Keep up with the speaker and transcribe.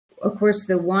of course,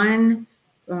 the one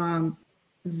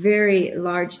very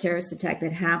large terrorist attack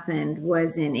that happened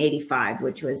was in 85,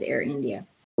 which was Air India.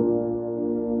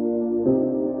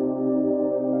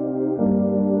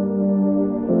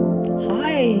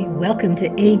 Hi, welcome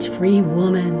to Age-Free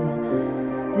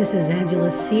Woman. This is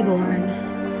Angela Seaborn.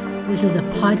 This is a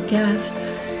podcast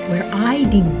where I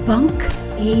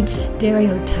debunk age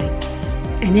stereotypes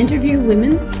and interview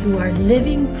women who are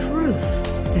living proof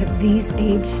that these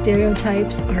age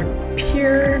stereotypes are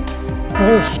pure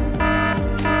bullshit,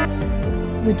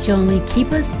 which only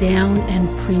keep us down and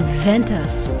prevent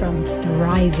us from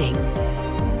thriving.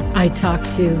 I talk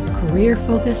to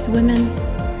career-focused women,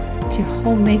 to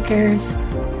homemakers,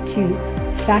 to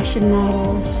fashion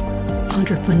models,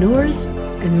 entrepreneurs,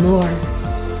 and more.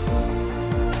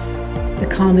 The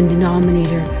common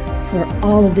denominator for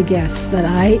all of the guests that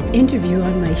I interview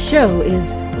on my show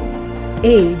is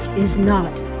age is not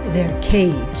their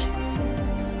cage.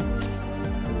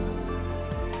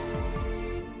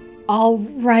 All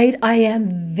right, I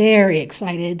am very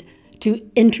excited to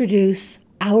introduce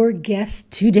our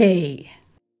guest today.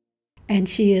 And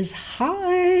she is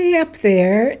high up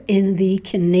there in the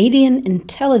Canadian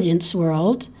intelligence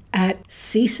world at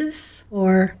CSIS,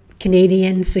 or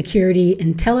Canadian Security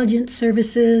Intelligence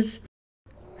Services.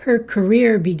 Her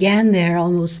career began there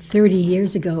almost 30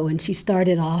 years ago, and she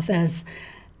started off as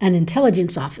an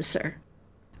intelligence officer.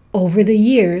 Over the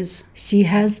years, she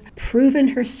has proven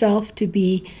herself to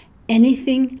be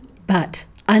anything but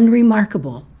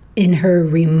unremarkable in her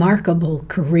remarkable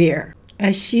career,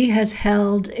 as she has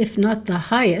held, if not the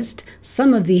highest,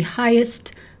 some of the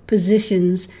highest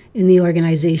positions in the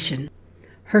organization.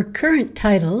 Her current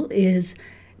title is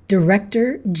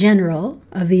Director General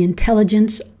of the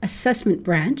Intelligence Assessment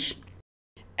Branch,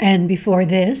 and before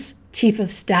this, Chief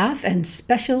of Staff and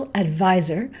Special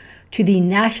Advisor to the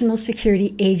National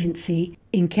Security Agency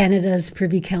in Canada's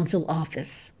Privy Council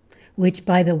Office, which,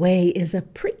 by the way, is a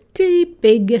pretty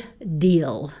big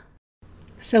deal.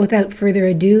 So without further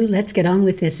ado, let's get on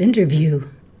with this interview.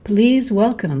 Please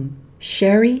welcome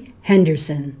Sherry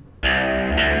Henderson.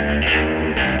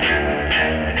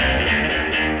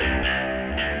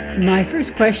 My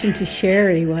first question to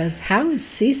Sherry was, how is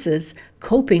CSIS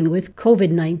coping with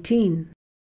COVID-19?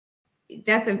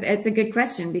 It's a good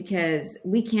question, because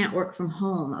we can't work from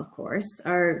home, of course.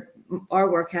 Our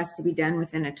work has to be done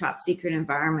within a top secret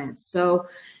environment. So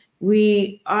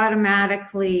we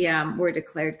automatically were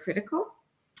declared critical.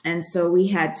 And so we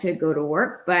had to go to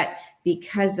work, but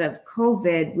because of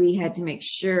COVID, we had to make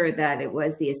sure that it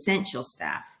was the essential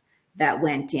staff that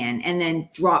went in, and then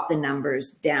drop the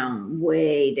numbers down,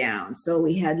 way down. So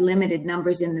we had limited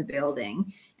numbers in the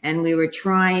building, and we were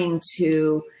trying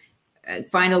to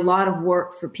find a lot of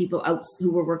work for people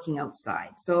who were working outside.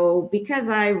 So because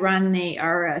I run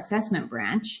our assessment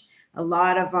branch, a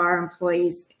lot of our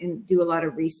employees do a lot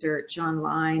of research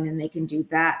online, and they can do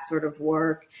that sort of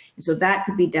work. And so that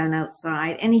could be done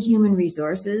outside. Any human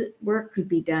resources work could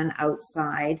be done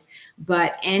outside,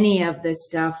 but any of the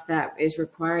stuff that is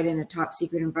required in a top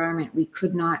secret environment, we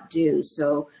could not do.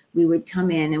 So we would come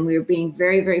in, and we were being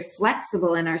very, very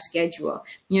flexible in our schedule.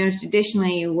 You know,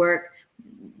 traditionally you work,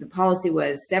 the policy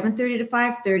was 7:30 to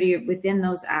 5:30 within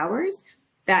those hours.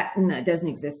 That doesn't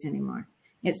exist anymore.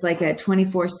 It's like a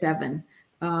 24/7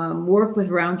 work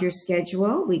around your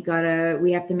schedule. We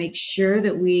have to make sure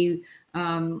that we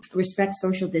respect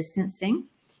social distancing,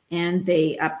 and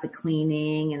they up the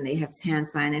cleaning, and they have hand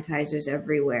sanitizers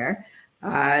everywhere.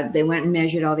 They went and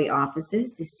measured all the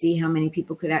offices to see how many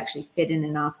people could actually fit in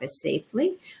an office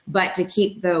safely. But to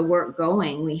keep the work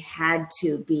going, we had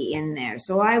to be in there.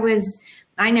 So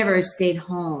I never stayed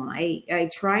home. I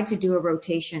tried to do a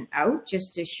rotation out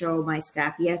just to show my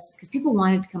staff, yes, because people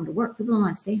wanted to come to work. People don't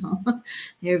want to stay home.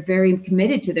 They're very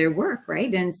committed to their work,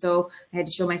 right? And so I had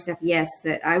to show my staff, yes,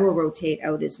 that I will rotate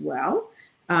out as well.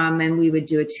 And we would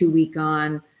do a 2-week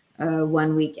on,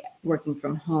 1 week working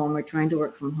from home, or trying to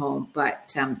work from home.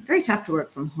 But very tough to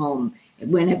work from home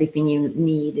when everything you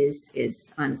need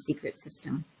is on a secret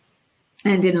system.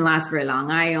 And it didn't last very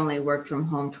long. I only worked from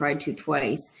home, tried to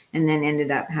twice, and then ended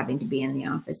up having to be in the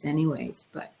office anyways.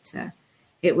 But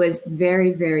it was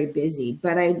very, very busy.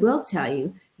 But I will tell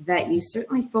you that you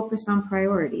certainly focus on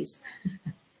priorities.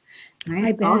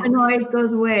 Right? All the noise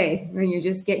goes away when you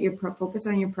just get your focus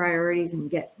on your priorities and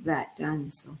get that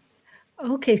done. So.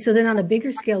 Okay, so then on a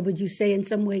bigger scale, would you say in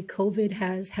some way COVID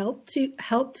has helped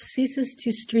CSIS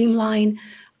to streamline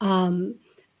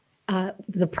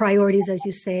the priorities, as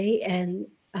you say, and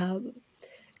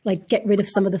like get rid of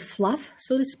some of the fluff,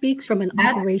 so to speak, from an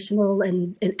operational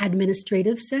and an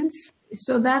administrative sense?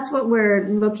 So that's what we're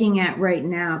looking at right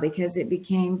now because it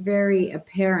became very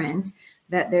apparent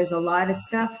that there's a lot of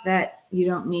stuff that you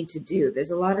don't need to do.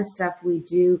 There's a lot of stuff we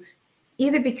do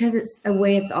either because it's a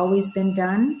way it's always been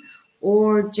done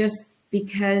or just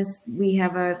because we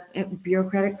have a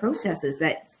bureaucratic processes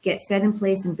that get set in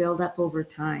place and build up over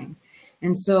time.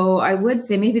 And so I would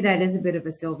say maybe that is a bit of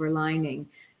a silver lining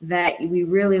that we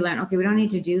really learn, okay, we don't need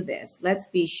to do this. Let's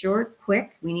be short,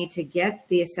 quick. We need to get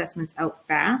the assessments out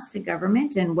fast to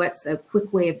government. And what's a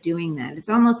quick way of doing that? It's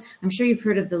almost, I'm sure you've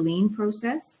heard of the lean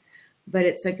process, but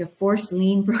it's like a forced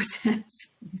lean process.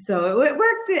 So it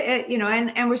worked,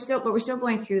 and we're still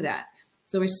going through that.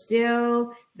 So we're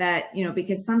still that,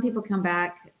 because some people come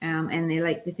back and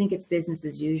they think it's business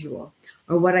as usual.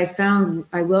 Or what I found,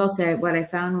 I will say, what I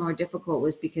found more difficult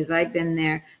was because I'd been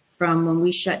there from when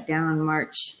we shut down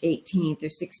March 18th or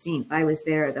 16th. I was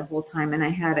there the whole time and I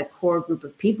had a core group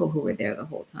of people who were there the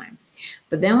whole time.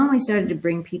 But then when we started to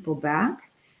bring people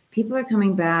back, people are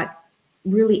coming back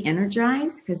really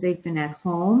energized because they've been at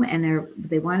home and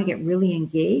they want to get really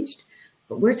engaged,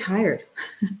 but we're tired.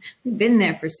 We've been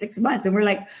there for 6 months and we're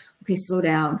like, okay, slow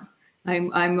down.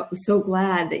 I'm so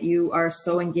glad that you are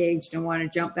so engaged and want to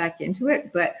jump back into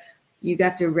it, but you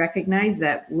got to recognize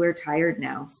that we're tired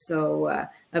now. So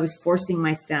I was forcing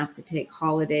my staff to take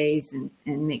holidays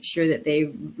and make sure that they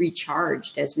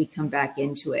recharged as we come back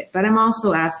into it. But I'm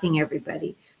also asking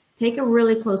everybody, take a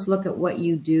really close look at what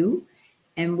you do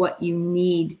and what you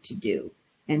need to do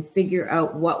and figure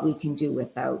out what we can do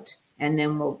without. And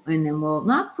then we'll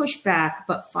not push back,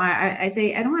 but I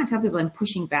say, I don't want to tell people I'm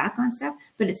pushing back on stuff,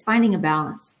 but it's finding a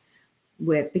balance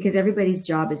because everybody's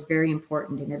job is very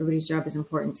important and everybody's job is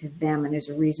important to them. And there's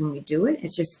a reason we do it.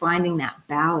 It's just finding that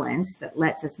balance that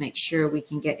lets us make sure we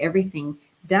can get everything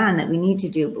done that we need to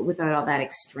do, but without all that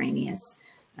extraneous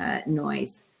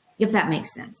noise, if that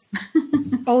makes sense.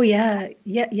 Oh yeah.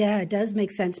 It does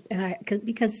make sense. And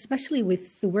because especially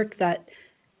with the work that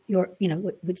what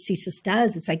CSIS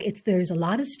does, there's a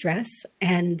lot of stress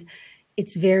and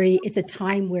it's a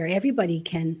time where everybody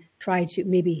can try to,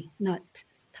 maybe not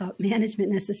top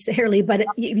management necessarily, but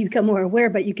you become more aware,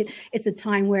 but it's a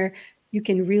time where you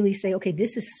can really say, okay,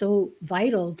 this is so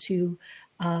vital to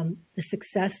the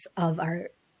success of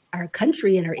our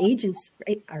country and our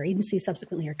agency,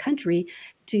 subsequently our country,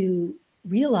 to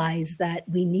realize that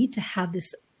we need to have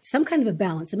some kind of a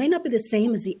balance. It may not be the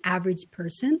same as the average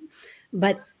person,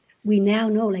 but we now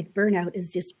know like burnout is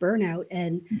just burnout,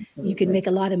 and Absolutely. You can make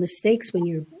a lot of mistakes when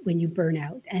you burn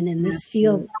out. And in this Absolutely.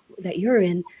 Field that you're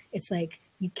in, it's like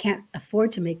you can't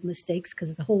afford to make mistakes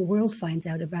because the whole world finds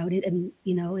out about it, and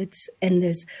and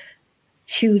there's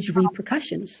huge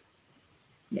repercussions.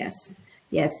 Yes.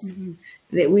 Mm-hmm.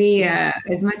 That we,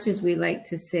 as much as we like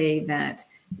to say that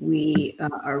we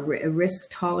are a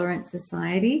risk-tolerant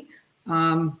society,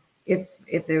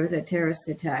 if there was a terrorist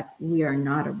attack, we are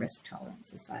not a risk-tolerant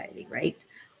society, right?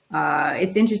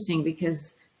 It's interesting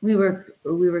because we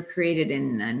were created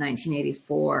in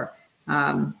 1984,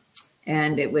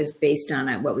 and it was based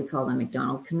on what we call the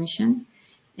McDonald Commission.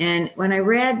 And when I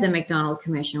read the McDonald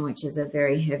Commission, which is a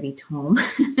very heavy tome,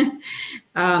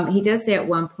 he does say at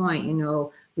one point,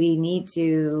 we need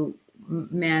to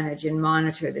manage and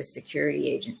monitor the security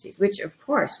agencies, which of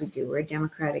course we do. We're a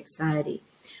democratic society.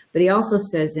 But he also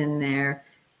says in there,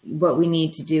 what we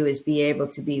need to do is be able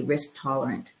to be risk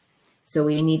tolerant. So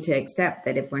we need to accept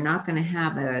that if we're not going to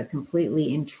have a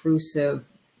completely intrusive,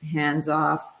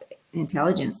 hands-off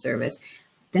intelligence service,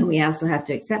 then we also have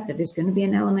to accept that there's going to be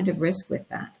an element of risk with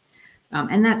that.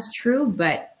 And that's true,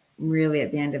 but really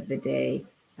at the end of the day,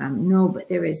 but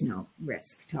there is no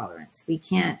risk tolerance. We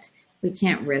can't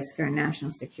risk our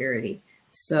national security.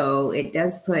 So it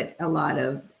does put a lot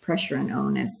of pressure and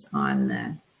onus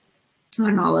on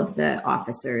all of the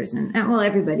officers and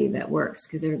everybody that works,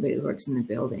 because everybody that works in the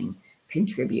building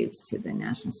contributes to the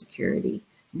national security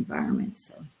environment.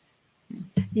 So.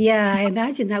 Yeah, I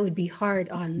imagine that would be hard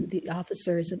on the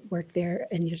officers that work there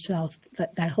and yourself.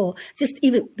 That whole just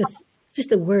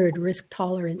the word risk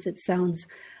tolerance.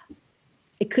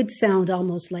 It could sound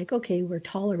almost like, okay, we're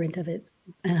tolerant of it,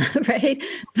 right?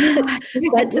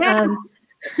 But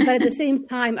at the same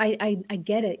time, I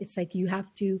get it. It's like you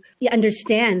have to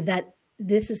understand that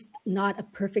this is not a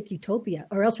perfect utopia,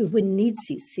 or else we wouldn't need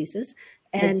CSIS.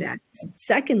 And exactly.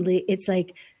 Secondly, it's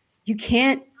like you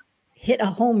can't hit a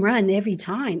home run every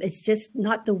time. It's just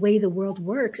not the way the world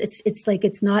works. It's like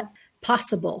it's not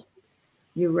possible.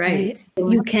 You're right.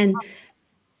 You can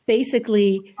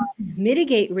basically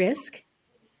mitigate risk,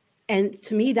 and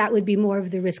to me that would be more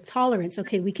of the risk tolerance.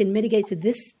 Okay, we can mitigate to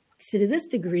this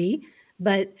degree,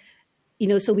 but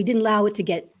so we didn't allow it to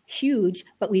get huge,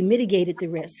 but we mitigated the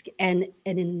risk. And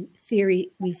in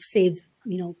theory, we've saved,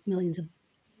 millions of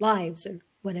lives or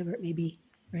whatever it may be,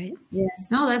 right? Yes,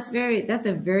 no, that's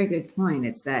a very good point.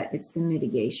 It's the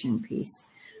mitigation piece.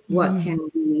 What Mm-hmm. can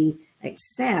we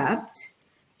accept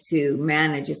to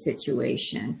manage a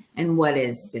situation, and what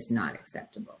is just not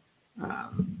acceptable?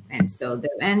 And so,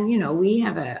 we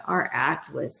have our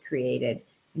act was created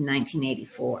in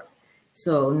 1984.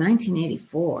 So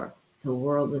 1984, the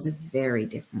world was a very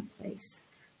different place.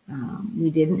 We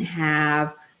didn't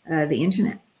have the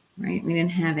internet, right? We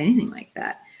didn't have anything like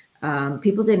that.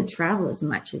 People didn't travel as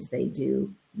much as they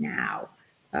do now.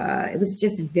 It was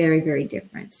just very, very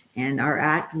different. And our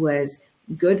act was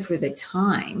good for the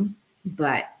time,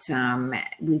 but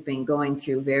we've been going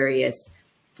through various.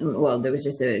 Well, there was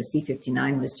just a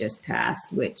C-59 was just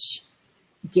passed, which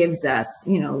gives us,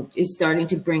 is starting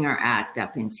to bring our act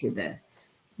up into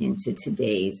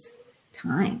today's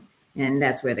time. And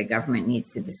that's where the government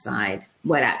needs to decide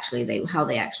how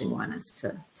they actually want us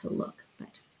to look.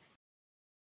 But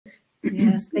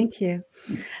Yes, thank you.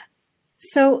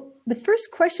 So the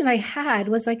first question I had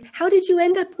was like, how did you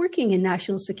end up working in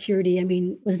national security? I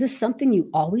mean, was this something you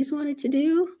always wanted to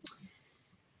do?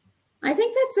 I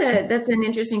think that's an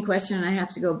interesting question. I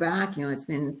have to go back. It's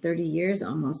been 30 years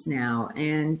almost now,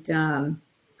 and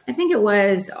I think it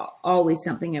was always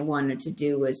something I wanted to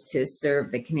do, was to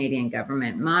serve the Canadian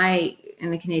government,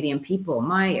 and the Canadian people.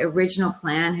 My original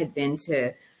plan had been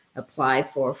to apply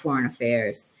for foreign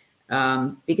affairs,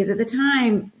 because at the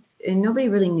time nobody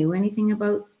really knew anything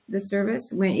about the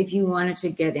service. If you wanted to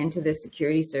get into the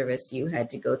security service, you had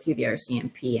to go through the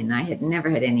RCMP, and I had never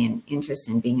had any interest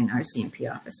in being an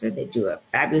RCMP officer. They do a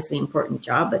fabulously important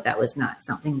job, but that was not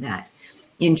something that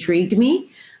intrigued me.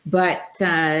 But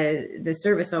the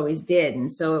service always did,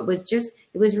 and so it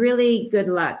was really good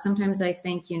luck. Sometimes I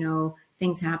think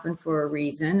things happen for a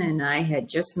reason, and I had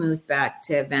just moved back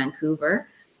to Vancouver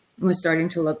and was starting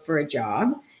to look for a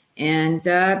job. And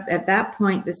at that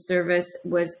point, the service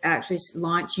was actually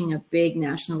launching a big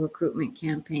national recruitment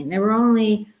campaign. They were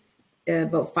only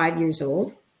about 5 years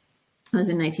old. It was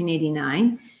in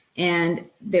 1989, and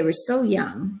they were so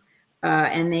young.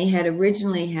 And they had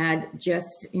originally had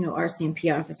just,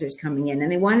 RCMP officers coming in,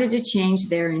 and they wanted to change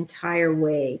their entire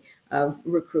way of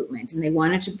recruitment. And they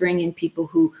wanted to bring in people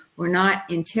who were not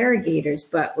interrogators,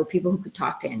 but were people who could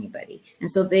talk to anybody.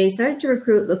 And so they started to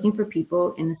recruit looking for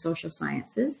people in the social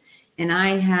sciences. And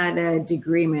I had a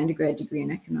degree, my undergrad degree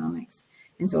in economics.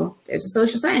 And so there's a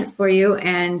social science for you.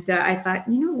 And I thought,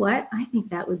 you know what? I think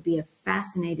that would be a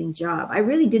fascinating job. I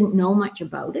really didn't know much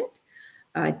about it.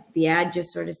 The ad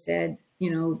just sort of said,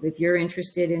 if you're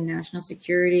interested in national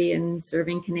security and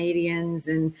serving Canadians.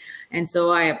 And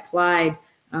so I applied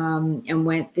and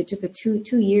went. It took 2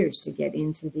 years to get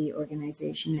into the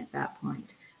organization at that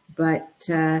point. But,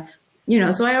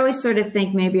 so I always sort of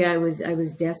think maybe I was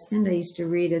destined. I used to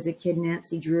read as a kid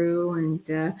Nancy Drew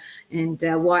and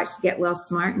watched Get Well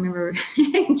Smart. Remember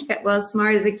Get Well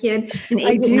Smart as a kid? And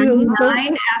I do.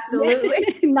 99,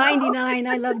 absolutely. 99.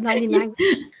 I love 99.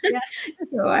 Yeah.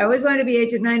 So I always wanted to be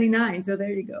age of 99. So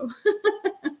there you go.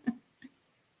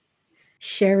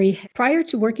 Sherry, prior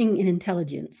to working in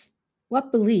intelligence,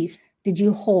 what beliefs did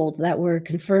you hold that were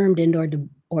confirmed and or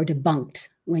debunked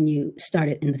when you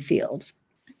started in the field?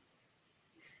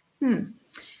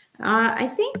 I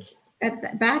think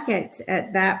back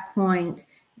at that point,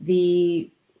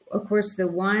 of course, the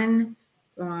one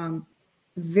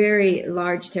very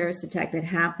large terrorist attack that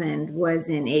happened was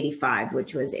in '85,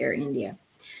 which was Air India.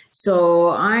 So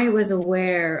I was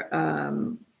aware,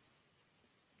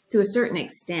 to a certain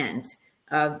extent,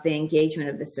 of the engagement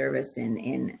of the service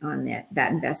on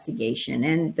that investigation,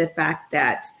 and the fact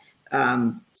that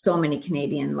so many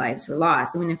Canadian lives were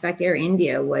lost. I mean, in fact, Air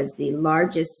India was the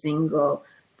largest single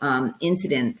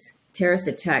terrorist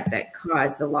attack that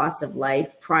caused the loss of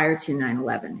life prior to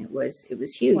 9/11. It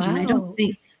was huge. Wow. And I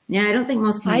don't think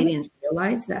most Canadians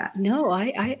realize that. No,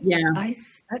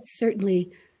 that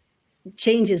certainly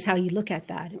changes how you look at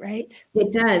that, right?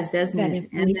 It does, doesn't it?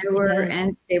 And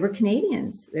they were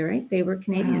Canadians, right? They were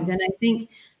Canadians. Wow. And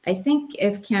I think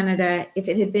if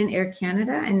it had been Air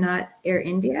Canada and not Air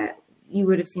India, you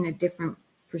would have seen a different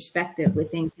perspective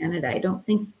within Canada. I don't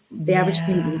think the average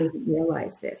Canadian doesn't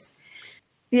realize this.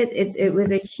 It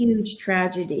was a huge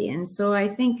tragedy. And so I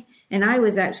think, and I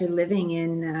was actually living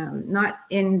not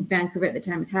in Vancouver at the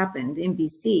time it happened, in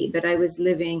BC, but I was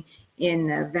living in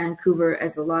Vancouver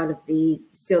as a lot of the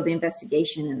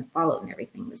investigation and the fallout and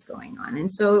everything was going on.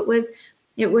 And so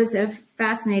it was a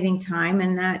fascinating time,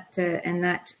 and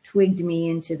that twigged me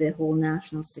into the whole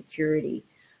national security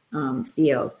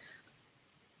field.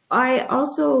 I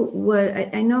also would,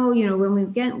 I know, when we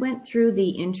went through the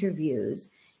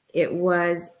interviews, it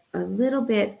was a little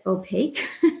bit opaque.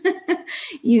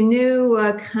 You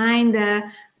knew kind of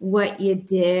what you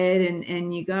did,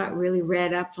 and you got really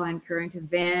read up on current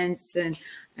events, and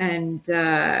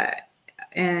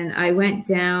and I went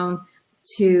down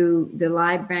to the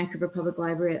Vancouver Public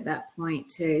Library at that point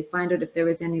to find out if there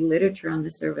was any literature on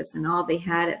the service, and all they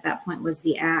had at that point was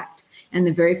the Act and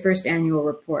the very first annual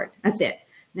report. That's it.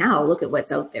 Now look at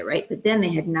what's out there, right? But then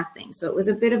they had nothing. So it was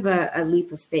a bit of a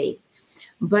leap of faith.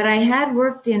 But I had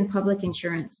worked in public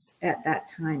insurance at that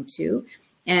time too.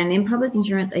 And in public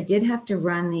insurance, I did have to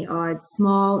run the odd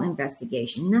small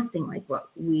investigation, nothing like what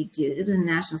we do. It was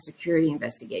national security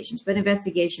investigations, but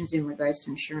investigations in regards to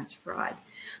insurance fraud.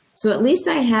 So at least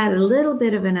I had a little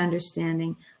bit of an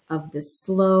understanding of the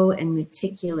slow and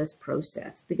meticulous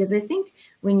process. Because I think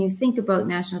when you think about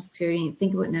national security and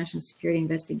think about national security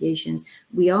investigations,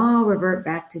 we all revert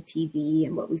back to TV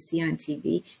and what we see on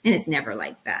TV, and it's never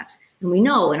like that. And we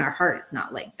know in our heart it's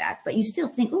not like that, but you still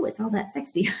think, oh, it's all that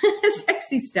sexy,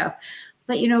 sexy stuff.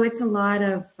 But, it's a lot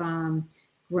of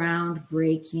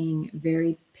groundbreaking,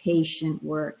 very patient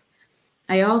work.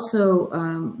 I also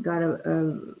got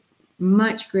a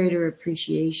much greater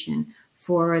appreciation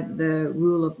for the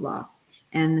rule of law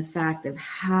and the fact of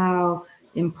how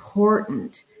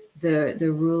important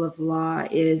the rule of law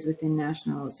is within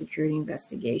national security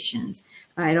investigations.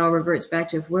 It all reverts back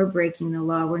to, if we're breaking the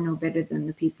law, we're no better than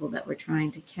the people that we're trying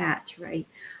to catch, right?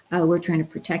 We're trying to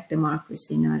protect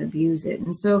democracy, not abuse it.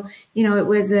 And so,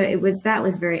 that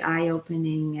was very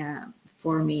eye-opening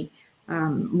for me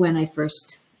when I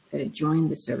first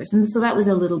joined the service. And so that was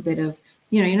a little bit of,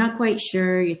 you're not quite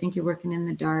sure, you think you're working in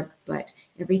the dark, but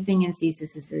everything in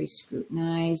CSIS is very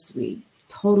scrutinized. We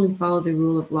totally follow the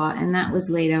rule of law, and that was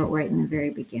laid out right in the very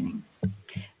beginning.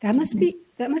 That must be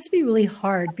really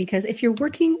hard, because if you're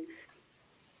working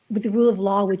with the rule of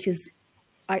law, which is,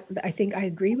 I think I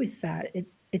agree with that.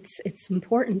 It's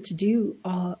important to do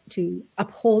to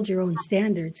uphold your own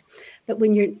standards, but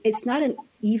it's not an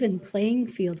even playing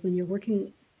field when you're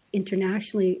working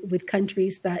internationally with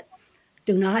countries that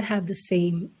do not have the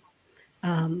same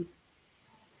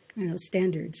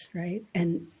standards, right?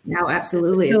 And no,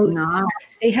 absolutely, so it's not.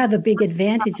 They have a big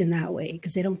advantage in that way,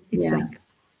 because they don't. It's like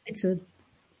it's a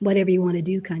whatever you want to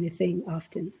do kind of thing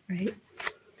often, right?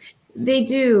 They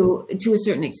do to a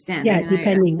certain extent. Yeah,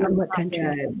 depending on what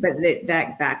country. But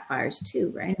that backfires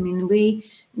too, right? I mean,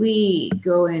 we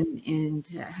go in and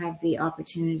have the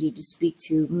opportunity to speak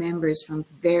to members from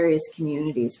various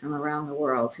communities from around the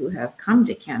world who have come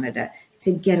to Canada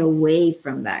to get away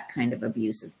from that kind of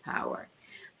abuse of power.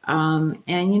 And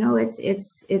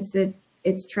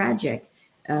it's tragic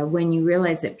when you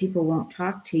realize that people won't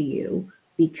talk to you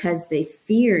because they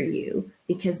fear you,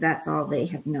 because that's all they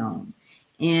have known.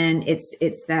 And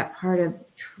it's that part of,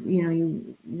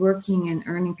 you working and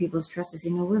earning people's trust to say,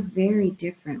 no, we're very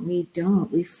different.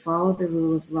 We follow the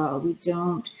rule of law. We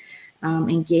don't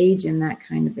engage in that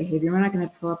kind of behavior. We're not going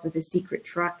to pull up with a secret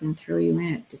truck and throw you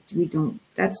in it. We don't,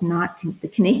 that's not the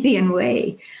Canadian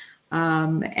way.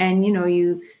 And,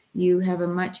 you have a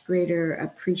much greater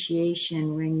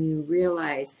appreciation when you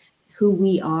realize who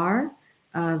we are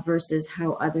versus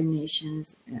how other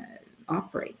nations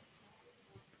operate.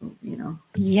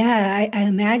 Yeah, I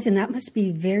imagine that must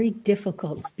be very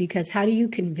difficult, because how do you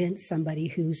convince somebody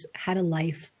who's had a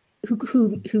life,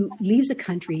 who leaves a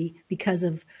country because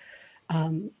of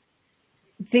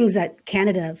things that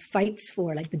Canada fights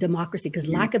for, like the democracy, because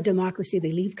lack of democracy,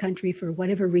 they leave country for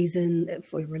whatever reason,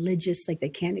 for religious, like they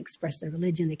can't express their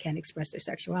religion, they can't express their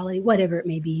sexuality, whatever it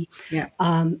may be. Yeah.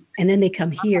 And then they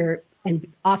come here,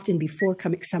 and often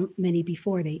many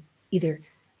before, they either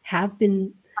have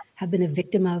been a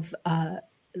victim of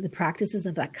the practices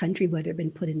of that country, whether they've been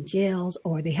put in jails,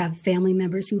 or they have family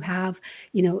members who have,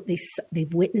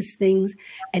 they've witnessed things,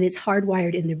 and it's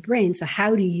hardwired in their brain. So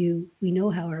we know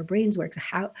how our brains work.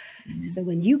 So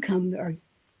when you come, or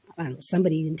I don't know,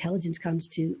 somebody in intelligence comes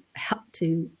to help,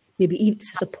 to maybe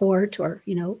support, or,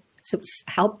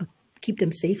 help keep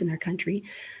them safe in their country,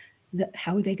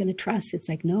 how are they going to trust? It's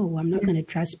like, no, I'm not going to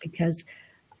trust, because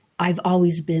I've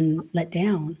always been let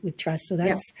down with trust. So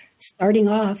that's starting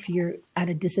off, you're at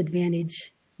a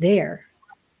disadvantage there,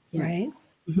 right?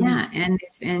 Mm-hmm. Yeah, and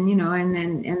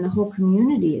the whole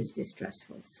community is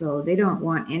distrustful. So they don't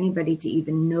want anybody to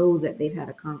even know that they've had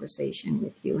a conversation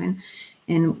with you,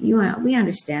 and we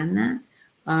understand that.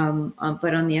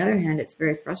 But on the other hand, it's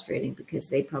very frustrating, because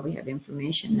they probably have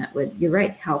information that would, you're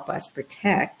right, help us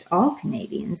protect all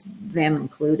Canadians, them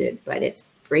included. But it's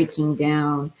breaking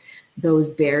down those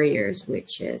barriers,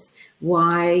 which is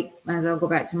why, as I'll go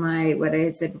back to what I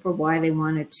had said before, why they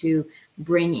wanted to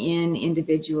bring in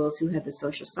individuals who had the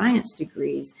social science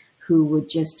degrees who would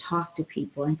just talk to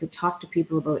people and could talk to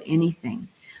people about anything,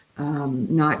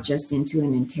 not just into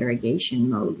an interrogation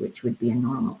mode, which would be a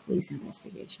normal police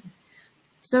investigation.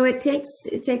 So it takes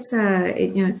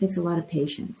a lot of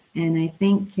patience, and I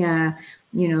think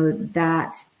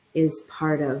that is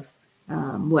part of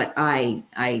what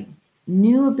I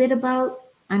knew a bit about,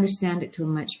 understand it to a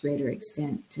much greater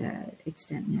extent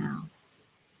now.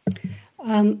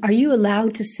 Are you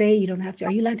allowed to say, you don't have to,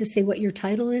 are you allowed to say what your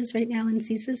title is right now in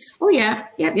CSIS? Oh yeah,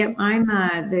 yep. I'm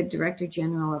the Director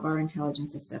General of our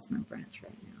Intelligence Assessment Branch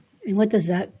right now. And what does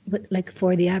that, like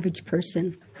for the average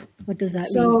person, what does that mean?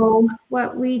 So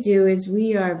what we do is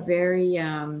we are very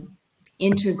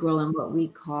integral in what we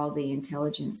call the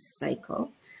intelligence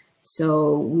cycle.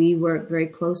 So we work very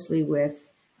closely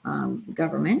with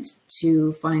government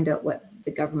to find out what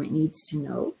the government needs to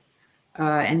know.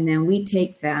 And then we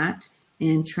take that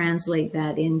and translate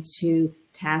that into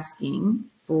tasking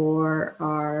for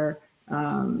our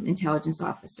intelligence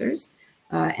officers.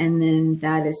 And then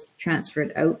that is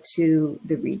transferred out to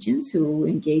the regions who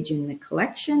engage in the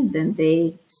collection. Then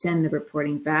they send the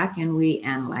reporting back and we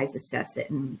analyze, assess it,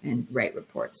 and write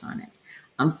reports on it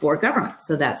for government.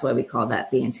 So that's why we call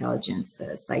that the intelligence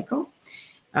cycle.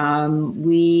 I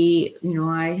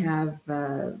have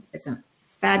some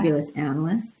fabulous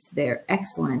analysts. They're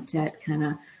excellent at kind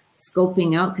of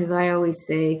scoping out, because I always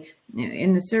say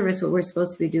in the service, what we're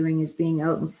supposed to be doing is being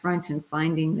out in front and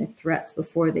finding the threats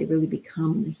before they really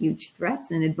become the huge threats,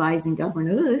 and advising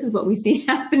government, oh, this is what we see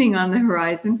happening on the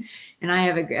horizon. And I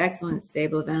have an excellent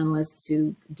stable of analysts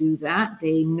who do that.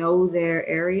 They know their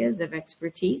areas of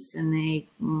expertise and they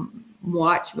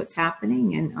watch what's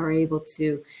happening and are able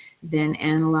to then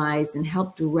analyze and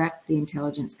help direct the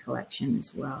intelligence collection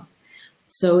as well.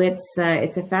 So it's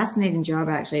a fascinating job,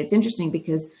 actually. It's interesting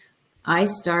because I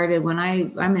started when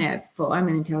I'm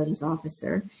an intelligence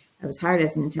officer. I was hired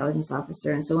as an intelligence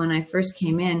officer. And so when I first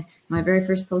came in, my very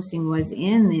first posting was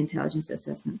in the intelligence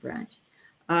assessment branch.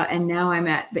 And now I'm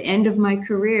at the end of my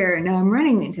career and now I'm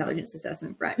running the intelligence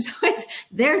assessment branch. So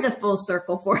there's a full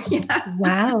circle for you.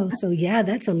 Wow. So yeah,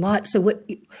 that's a lot. So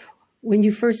when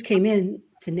you first came in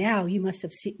to now, you must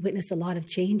have witnessed a lot of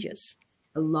changes.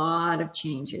 A lot of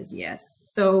changes, yes.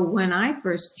 So when I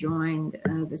first joined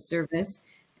the service,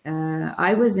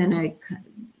 I was in a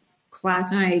class,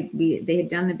 they had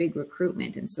done the big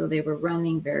recruitment, and so they were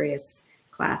running various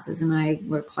classes, and I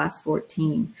were class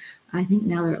 14. I think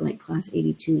now they're at like class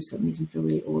 82, so it makes me feel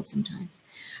really old sometimes.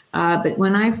 But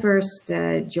when I first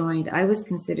joined, I was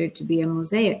considered to be a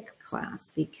mosaic class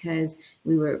because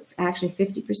we were actually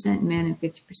 50% men and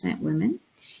 50% women.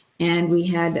 And we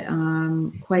had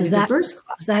quite a diverse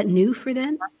class. Was that new for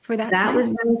them? That was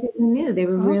relatively new. They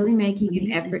were really making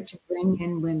an effort to bring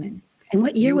in women. And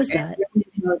what year was that?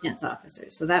 Intelligence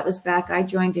officers. So that was back, I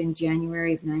joined in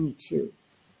January of 92.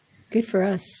 Good for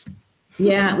us.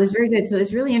 Yeah, it was very good. So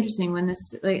it's really interesting when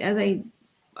this,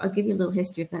 I'll give you a little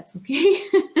history if that's okay.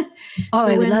 Oh,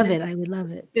 so I would love it. I would love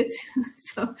it.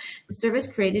 So the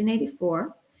service created in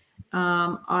 84,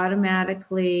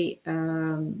 automatically,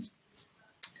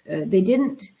 they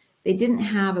didn't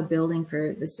have a building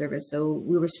for the service, so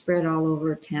we were spread all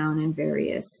over town in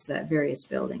various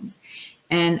buildings.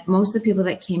 And most of the people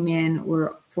that came in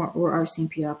were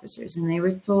RCMP officers, and they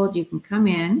were told you can come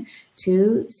in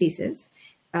to CSIS.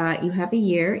 You have a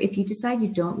year. If you decide you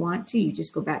don't want to, you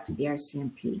just go back to the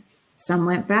RCMP. Some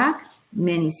went back,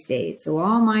 many stayed. So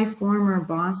all my former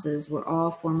bosses were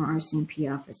all former RCMP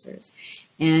officers.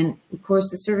 And of course,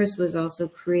 the service was also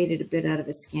created a bit out of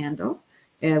a scandal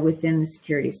within the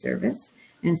security service.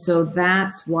 And so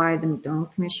that's why the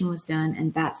McDonald Commission was done,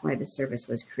 and that's why the service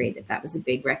was created. That was a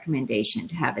big recommendation,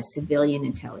 to have a civilian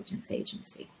intelligence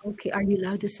agency. Okay, are you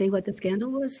allowed to say what the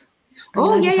scandal was?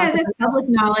 Oh, yeah, that's public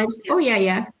knowledge. Yeah. Oh,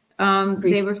 yeah.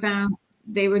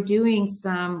 They were doing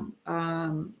some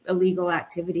illegal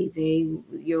activity.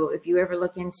 If you ever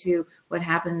look into what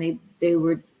happened, they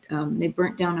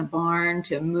burnt down a barn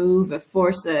to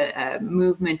force a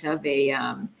movement of a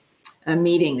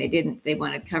meeting. They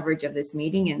wanted coverage of this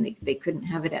meeting, and they couldn't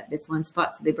have it at this one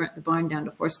spot, so they burnt the barn down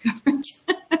to force coverage.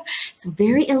 So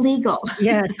very illegal.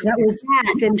 Yes, that was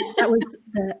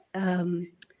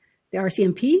the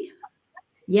RCMP.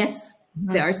 Yes,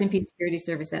 the RCMP Security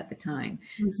Service at the time.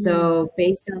 Mm-hmm. So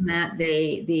based on that,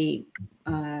 the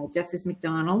Justice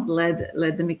McDonald led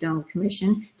the McDonald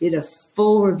Commission, did a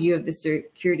full review of the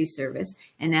security service,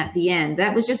 and at the end,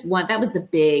 that was just one. That was the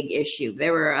big issue.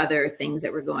 There were other things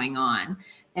that were going on,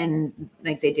 and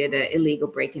like they did illegal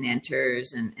break and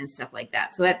enters and stuff like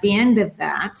that. So at the end of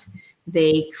that,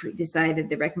 they decided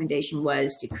the recommendation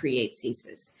was to create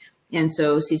CSIS. And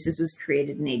so CSIS was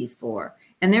created in '84.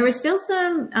 And there were still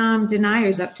some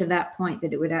deniers up to that point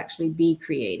that it would actually be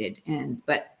created.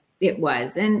 But it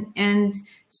was. And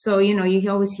so,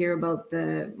 you always hear about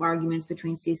the arguments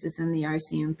between CSIS and the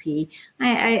RCMP.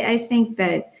 I think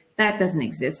that doesn't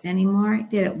exist anymore. It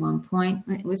did at one point.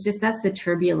 It was just, that's the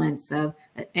turbulence of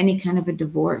any kind of a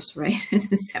divorce, right? It's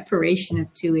the separation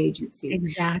of two agencies.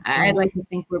 Exactly. I'd like to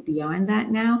think we're beyond that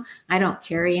now. I don't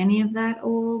carry any of that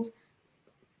old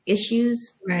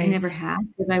issues. Right. I never had,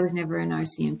 because I was never an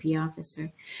RCMP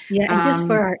officer. Yeah, and just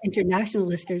for our international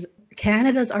listeners,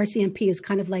 Canada's RCMP is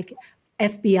kind of like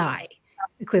FBI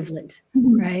equivalent,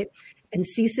 right? And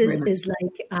CSIS is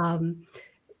like,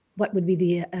 what would be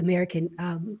the American,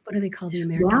 what do they call the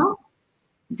American? Well,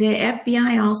 the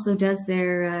FBI also does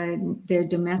their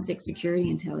domestic security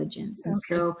intelligence. And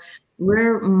so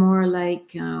we're more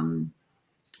like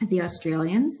the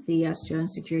Australian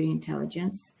security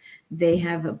intelligence. They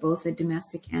have both a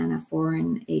domestic and a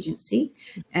foreign agency,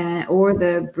 or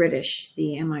the British,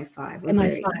 the MI5.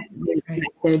 MI5.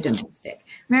 They're domestic.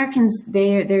 Americans,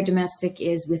 their domestic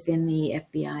is within the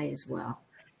FBI as well.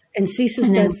 And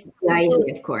CSIS does. CIA,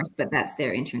 of course, but that's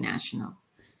their international.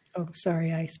 Oh,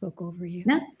 sorry, I spoke over you.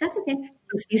 No, that's okay.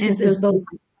 So CSIS is both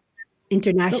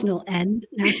international and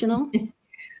national.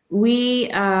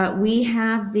 We are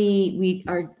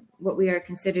what we are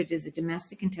considered as a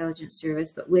domestic intelligence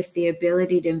service, but with the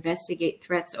ability to investigate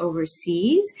threats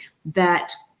overseas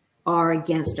that are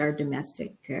against our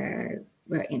domestic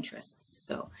interests.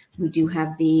 So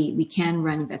we can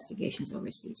run investigations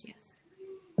overseas. Yes.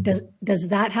 Does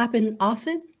that happen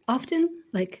often?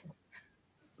 Like,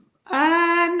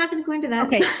 I'm not going to go into that.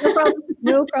 Okay,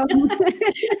 no problem.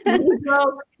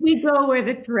 we go where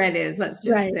the threat is. Let's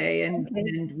just say, and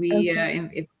we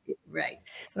right.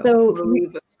 So we'll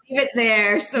leave it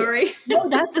there. Sorry. No,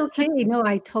 that's okay. No,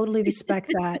 I totally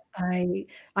respect that.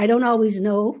 I don't always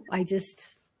know. I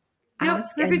just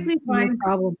ask. Perfectly fine. No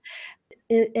problem.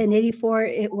 In '84,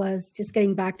 it was just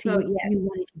getting back to what you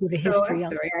wanted to do the history of.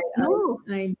 Sorry,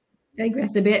 I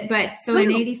digress a bit, but so in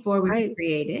 '84 we were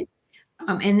created.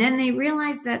 And then they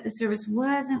realized that the service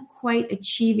wasn't quite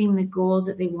achieving the goals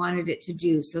that they wanted it to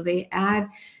do. So they had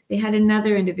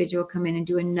another individual come in and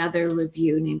do another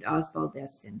review named Oswald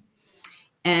Destin.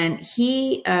 And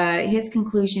his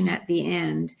conclusion at the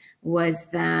end was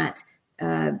that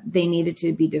they needed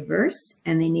to be diverse,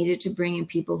 and they needed to bring in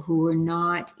people who were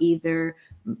not either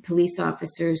police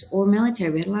officers or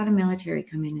military. We had a lot of military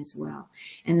come in as well.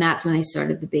 And that's when they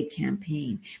started the big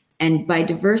campaign. And by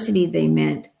diversity, they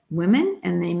meant women,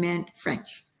 and they meant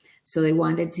French. So they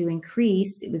wanted to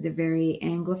increase, it was a very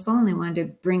Anglophone, they wanted to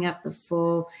bring up the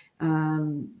full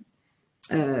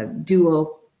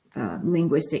dual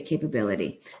linguistic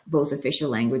capability, both official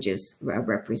languages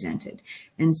represented.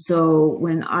 And so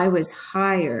when I was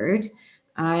hired,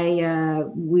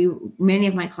 many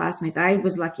of my classmates, I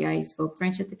was lucky I spoke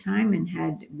French at the time and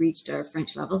had reached our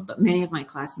French levels, but many of my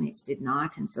classmates did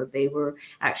not. And so they were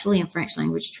actually in French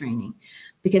language training,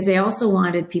 because they also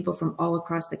wanted people from all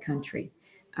across the country.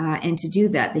 And to do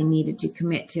that, they needed to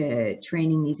commit to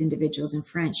training these individuals in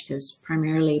French, because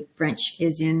primarily French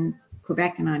is in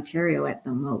Quebec and Ontario at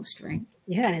the most, right?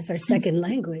 Yeah, and it's our second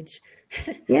language.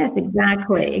 Yes,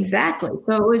 exactly.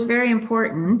 So it was very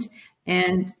important.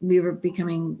 And we were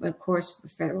becoming, of course, a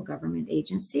federal government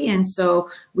agency. And so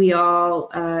we all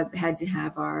had to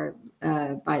have our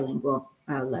bilingual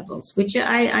levels, which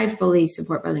I fully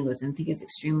support bilingualism. I think is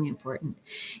extremely important.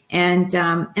 And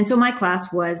so my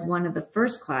class was one of the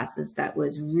first classes that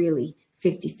was really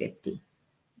 50-50.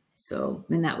 So,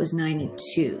 and that was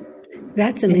 92.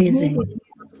 That's amazing.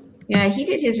 He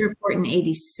did his report in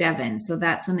 87. So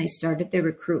that's when they started the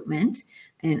recruitment.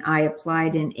 And I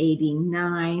applied in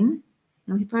 89.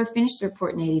 No, he probably finished the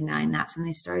report in 89. That's when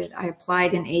they started. I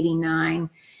applied in 89.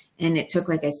 And it took,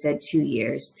 like I said, 2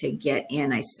 years to get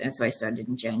in. So I started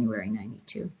in January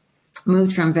 92.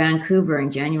 Moved from Vancouver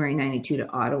in January 92 to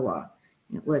Ottawa.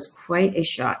 It was quite a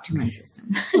shock to my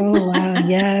system. Oh, wow.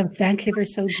 Yeah.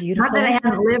 Vancouver's so beautiful. Not that I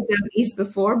haven't lived out east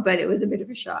before, but it was a bit of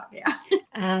a shock. Yeah.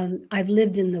 I've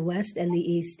lived in the West and the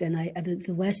East, and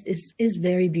the West is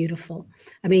very beautiful.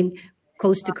 I mean,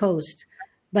 coast to coast.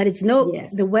 But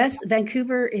the West,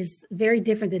 Vancouver is very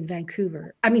different than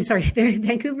Vancouver. I mean, sorry,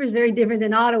 Vancouver is very different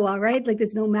than Ottawa, right? Like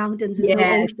there's no mountains, there's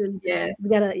no ocean. Yes. You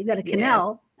got a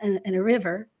canal. and a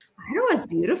river. Ottawa's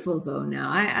beautiful though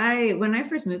now. I when I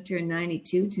first moved here in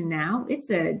 92 to now, it's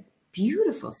a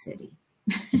beautiful city.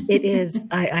 It is.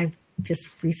 I've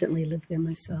just recently lived there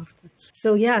myself.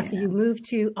 So yeah, so Yeah. you moved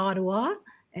to Ottawa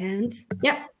and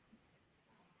Yep.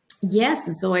 Yes,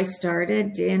 and so I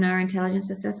started in our intelligence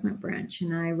assessment branch,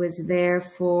 and I was there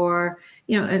for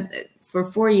for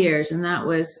 4 years, and that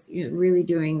was really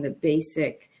doing the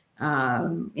basic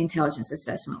intelligence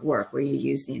assessment work, where you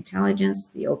use the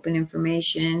intelligence, the open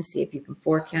information, see if you can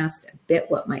forecast a bit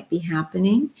what might be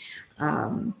happening.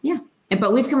 Yeah,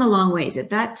 but we've come a long ways. At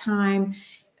that time,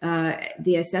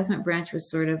 the assessment branch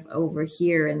was sort of over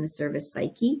here in the service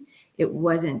psyche. It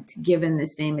wasn't given the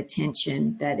same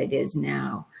attention that it is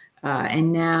now.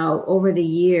 And now, over the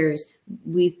years,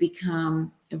 we've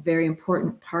become a very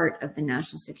important part of the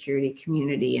national security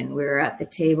community, and we're at the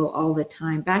table all the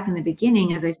time. Back in the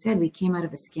beginning, as I said, we came out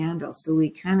of a scandal, so we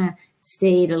kind of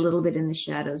stayed a little bit in the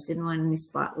shadows, didn't want any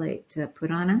spotlight to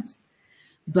put on us.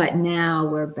 But now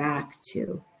we're back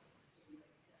to,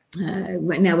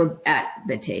 now we're at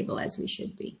the table as we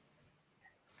should be.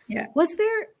 yeah. Was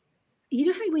there, you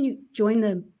know how when you join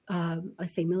the,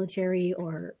 let's say military,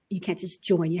 or you can't just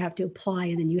join, you have to apply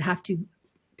and then you have to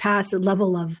pass a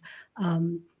level of,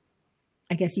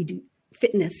 I guess you do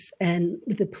fitness, and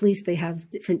with the police, they have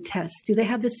different tests. Do they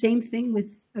have the same thing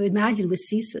with, I would imagine, with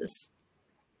CSIS?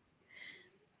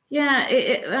 Yeah,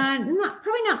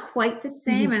 probably not quite the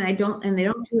same, and they don't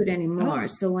do it anymore. Oh.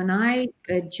 So when I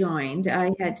joined,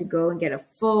 I had to go and get a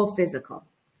full physical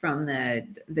from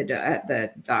the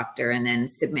doctor and then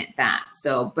submit that.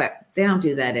 So, but they don't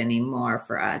do that anymore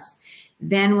for us.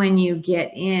 Then when you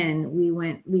get in,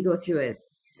 we go through I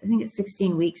think it's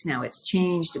 16 weeks now. It's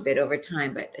changed a bit over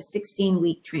time, but a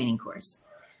 16-week training course.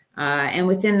 And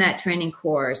within that training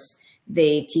course,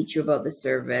 they teach you about the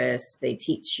service. They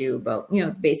teach you about,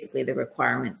 basically the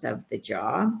requirements of the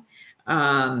job.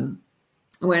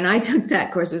 When I took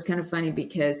that course, it was kind of funny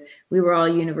because we were all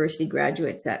university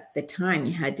graduates at the time.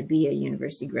 You had to be a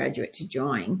university graduate to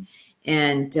join.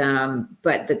 And,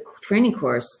 but the training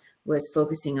course was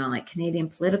focusing on like Canadian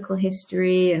political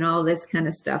history and all this kind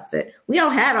of stuff that we all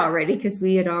had already because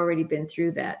we had already been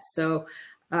through that. So,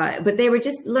 but they were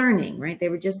just learning, right? They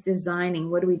were just designing,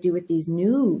 what do we do with this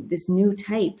new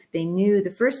type? They knew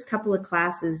the first couple of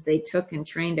classes they took and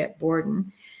trained at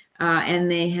Borden,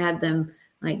 and they had them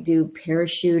like do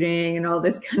parachuting and all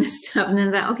this kind of stuff. And then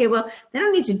that, okay, well, they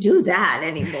don't need to do that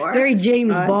anymore. Very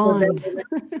James Bond.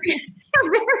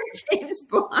 Very James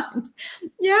Bond.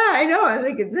 Yeah, I know. I'm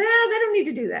thinking, they don't need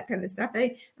to do that kind of stuff.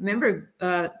 I remember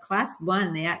class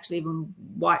 1, they actually even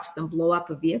watched them blow up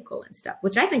a vehicle and stuff,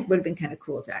 which I think would have been kind of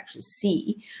cool to actually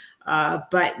see.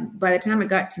 But by the time it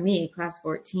got to me, class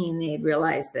 14, they had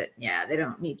realized that, they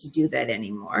don't need to do that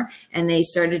anymore. And they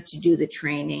started to do the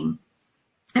training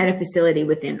at a facility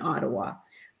within Ottawa.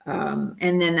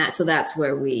 And then that's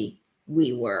where we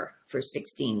were for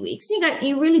 16 weeks.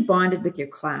 You really bonded with your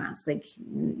class. Like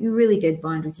you really did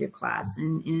bond with your class.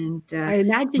 And I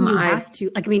imagine you have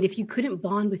to, I mean, if you couldn't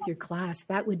bond with your class,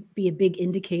 that would be a big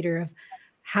indicator of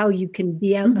how you can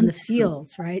be out on the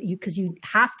fields, right? Because you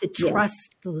have to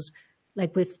trust those,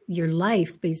 like with your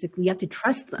life, basically, you have to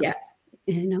trust them. Yeah.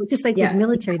 Just like with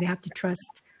military, they have to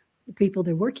trust the people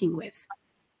they're working with.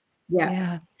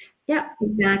 Yeah,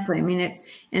 exactly. I mean,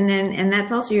 and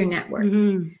that's also your network,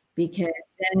 because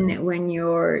then when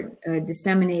you're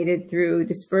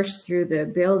dispersed through the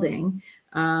building,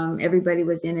 everybody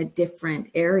was in a different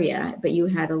area, but you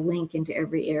had a link into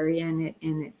every area, and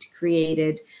it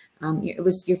created, it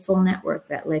was your full network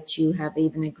that let you have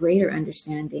even a greater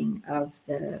understanding of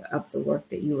the work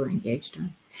that you were engaged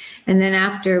on. And then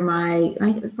after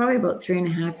probably about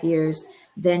 3.5 years,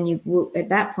 then at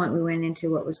that point, we went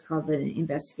into what was called the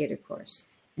investigator course.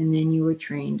 And then you were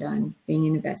trained on being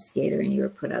an investigator, and you were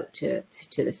put out to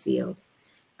the field.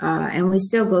 And we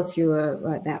still go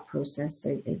through that process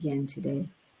again today.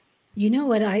 You know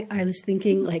what I was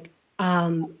thinking, like,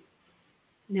 now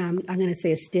I'm going to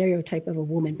say a stereotype of a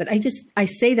woman, but I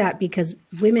say that because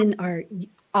women are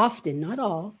often, not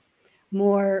all,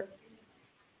 more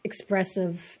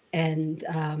expressive and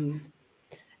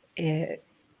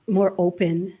more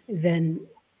open than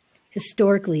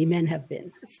historically men have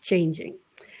been. It's changing.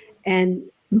 And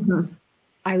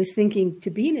I was thinking, to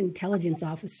be an intelligence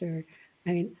officer,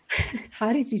 I mean,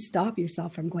 how did you stop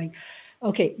yourself from going,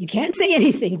 okay, you can't say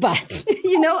anything, but,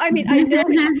 I mean, I know,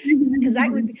 because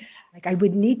that would be, like, I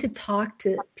would need to talk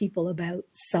to people about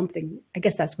something. I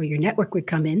guess that's where your network would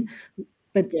come in.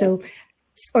 But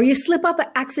or you slip up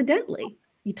accidentally.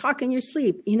 You talk in your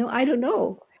sleep. I don't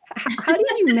know. How do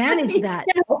you manage that?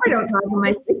 I don't talk in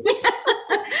my sleep.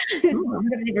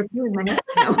 wonder if they recruited my next.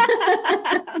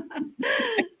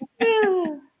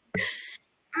 No.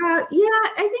 Yeah,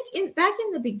 I think back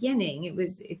in the beginning, it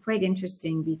was quite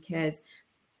interesting because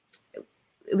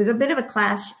it was a bit of a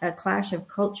clash of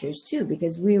cultures too,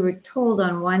 because we were told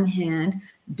on one hand,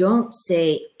 don't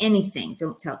say anything,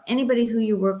 don't tell anybody who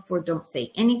you work for, don't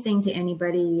say anything to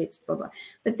anybody, it's blah, blah.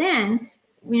 But then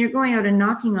when you're going out and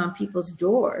knocking on people's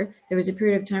door, there was a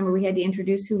period of time where we had to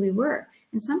introduce who we were.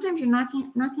 And sometimes you're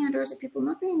knocking on doors of people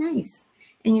not very nice.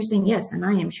 And you're saying, yes, and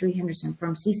I am Sheree Henderson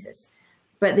from CSIS.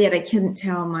 But yet I couldn't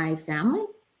tell my family.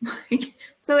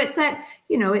 So it's that,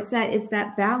 it's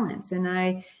that balance. And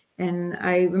I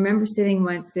remember sitting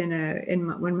once in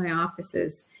one of my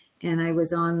offices, and I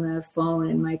was on the phone,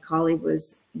 and my colleague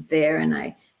was there, and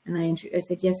I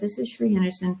said, yes, this is Sheree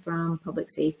Henderson from Public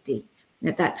Safety.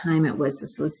 At that time, it was the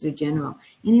Solicitor General.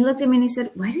 And he looked at me and he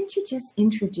said, why didn't you just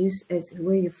introduce as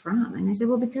where you're from? And I said,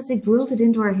 well, because they drilled it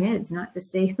into our heads not to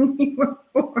say who we were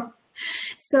for.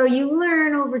 So you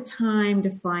learn over time to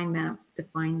find that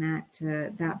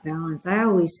balance. I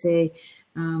always say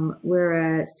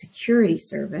we're a security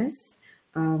service,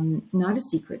 not a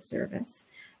secret service.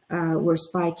 We're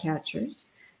spy catchers,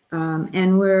 and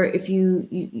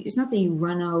it's not that you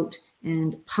run out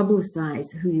and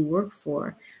publicize who you work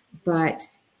for, but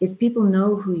if people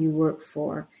know who you work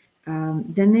for,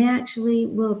 then they actually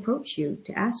will approach you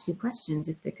to ask you questions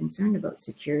if they're concerned about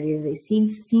security, or they have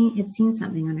seen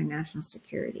something on a national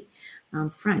security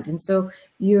front. And so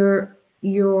you're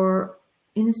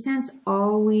in a sense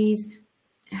always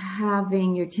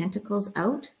having your tentacles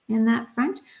out in that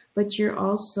front, but you're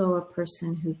also a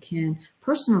person who can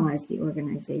personalize the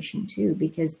organization too,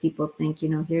 because people think,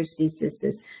 here's CSIS,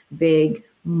 this big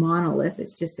monolith,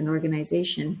 it's just an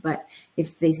organization. But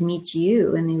if they meet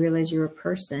you and they realize you're a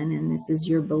person and this is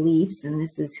your beliefs and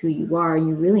this is who you are,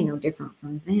 you're really no different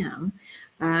from them,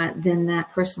 then that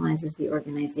personalizes the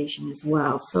organization as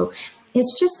well. So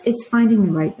it's finding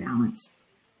the right balance.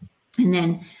 And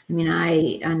then,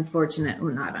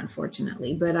 not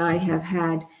unfortunately, but I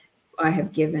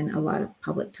have given a lot of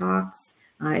public talks.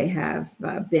 I have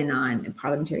been on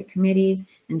parliamentary committees.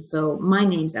 And so my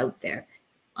name's out there.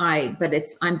 I'm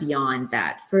beyond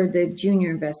that. For the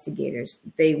junior investigators,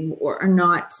 they are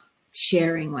not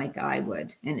sharing like I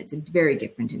would. And it's a very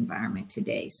different environment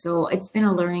today. So it's been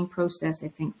a learning process, I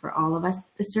think, for all of us,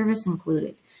 the service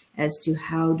included, as to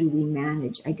how do we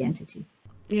manage identity.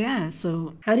 Yeah.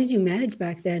 So how did you manage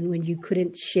back then when you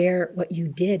couldn't share what you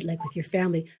did, like with your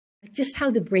family? Just how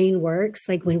the brain works.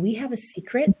 Like when we have a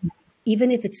secret,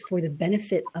 even if it's for the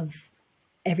benefit of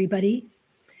everybody,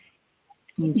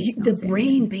 the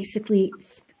brain basically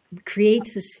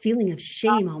creates this feeling of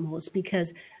shame almost,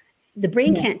 because the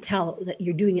brain can't tell that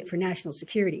you're doing it for national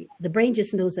security. The brain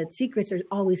just knows that secrets are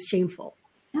always shameful.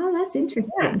 Oh, that's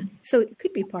interesting. Yeah. So it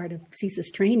could be part of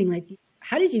CSIS training. Like,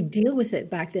 how did you deal with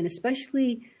it back then,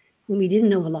 especially when we didn't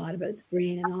know a lot about the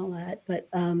brain and all that? But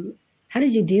how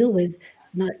did you deal with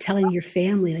not telling your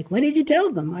family? Like, what did you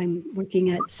tell them? I'm working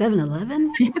at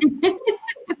 7-Eleven.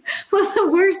 Well,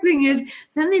 the worst thing is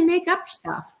then they make up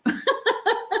stuff.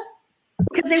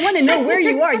 Because they want to know where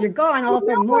you are. You're gone all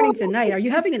from morning to night. Are you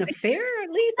having an affair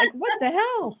at least? Like, what the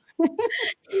hell?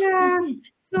 Yeah.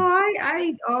 So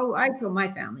I told my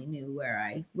family knew where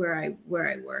I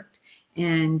worked,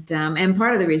 and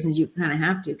part of the reason is you kind of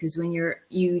have to, because when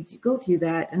you go through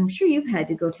that, I'm sure you've had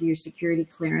to go through your security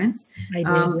clearance. I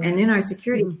do. And in our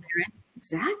security clearance,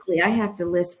 exactly, I have to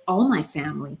list all my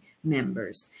family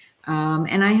members.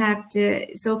 And I have to,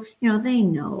 so, they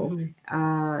know,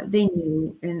 they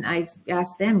knew, and I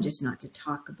asked them just not to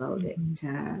talk about it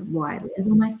widely.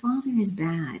 Although my father is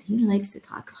bad. He likes to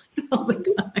talk about it all the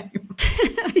time.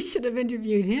 I should have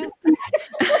interviewed him.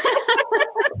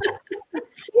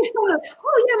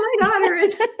 Oh yeah, my daughter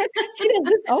is. She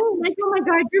doesn't. Oh, like, oh my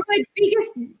God, you're my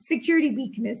biggest security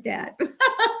weakness, Dad.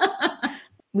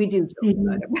 We do joke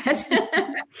about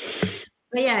it,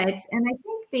 but yeah, and I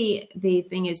think the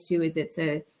thing is too is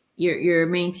you're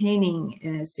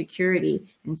maintaining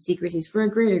security and secrecies for a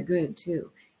greater good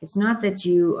too. It's not that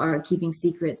you are keeping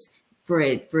secrets for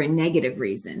a negative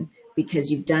reason,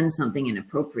 because you've done something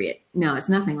inappropriate. No, it's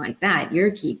nothing like that. You're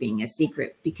keeping a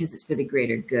secret because it's for the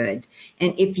greater good.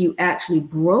 And if you actually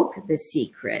broke the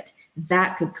secret,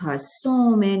 that could cause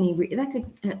that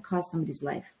could cost somebody's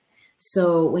life.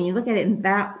 So when you look at it in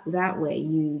that way,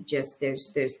 you just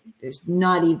there's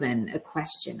not even a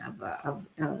question of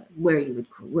where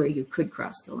you could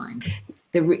cross the line.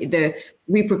 The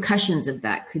repercussions of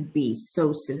that could be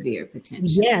so severe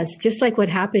potentially. Yes, just like what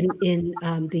happened in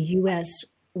the U.S.,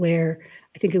 where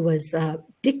I think it was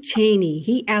Dick Cheney.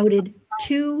 He outed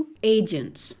 2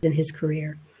 agents in his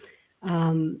career.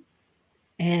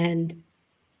 And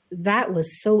that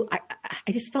was so, I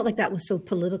just felt like that was so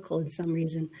political in some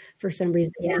reason, for some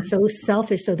reason, Yeah. and so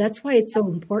selfish. So that's why it's so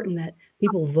important that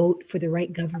people vote for the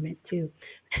right government too.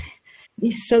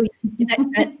 Yes. So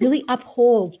that really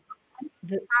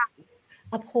the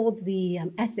uphold the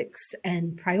ethics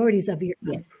and priorities of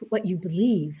Yeah. what you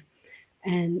believe.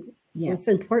 And so Yeah. it's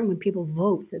important when people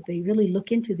vote that they really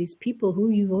look into these people. Who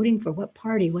are you voting for? What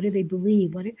party? What do they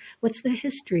believe? What's the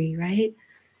history, right?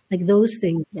 Like those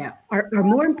things Yeah. are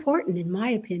more important, in my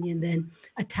opinion, than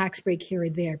a tax break here or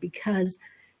there. Because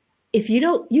if you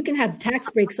don't, you can have tax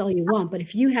breaks all you want, but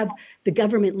if you have the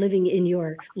government living in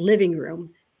your living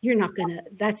room, you're not gonna,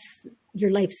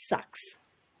 your life sucks.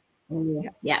 Yeah. Yeah.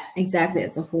 Yeah. Exactly.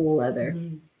 It's a whole other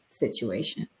Mhm.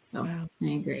 situation. So Wow. I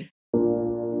agree.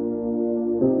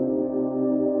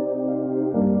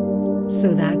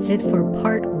 So that's it for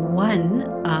part one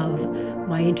of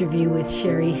my interview with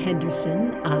Sherry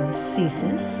Henderson of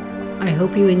CSIS. I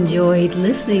hope you enjoyed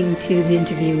listening to the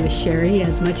interview with Sherry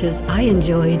as much as I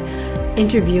enjoyed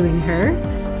interviewing her.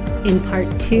 In part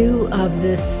two of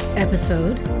this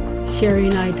episode, Sherry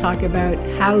and I talk about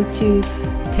how to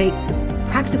take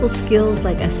practical skills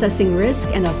like assessing risk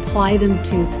and apply them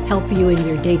to help you in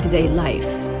your day-to-day life.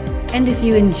 And if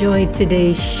you enjoyed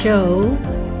today's show,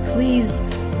 please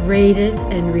rate it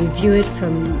and review it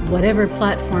from whatever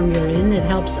platform you're in. It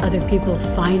helps other people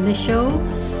find the show.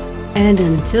 And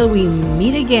until we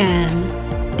meet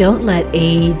again, don't let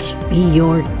age be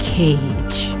your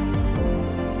cage.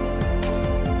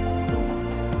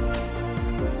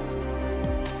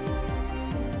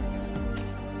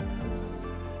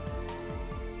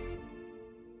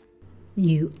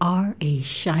 You are a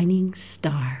shining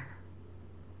star.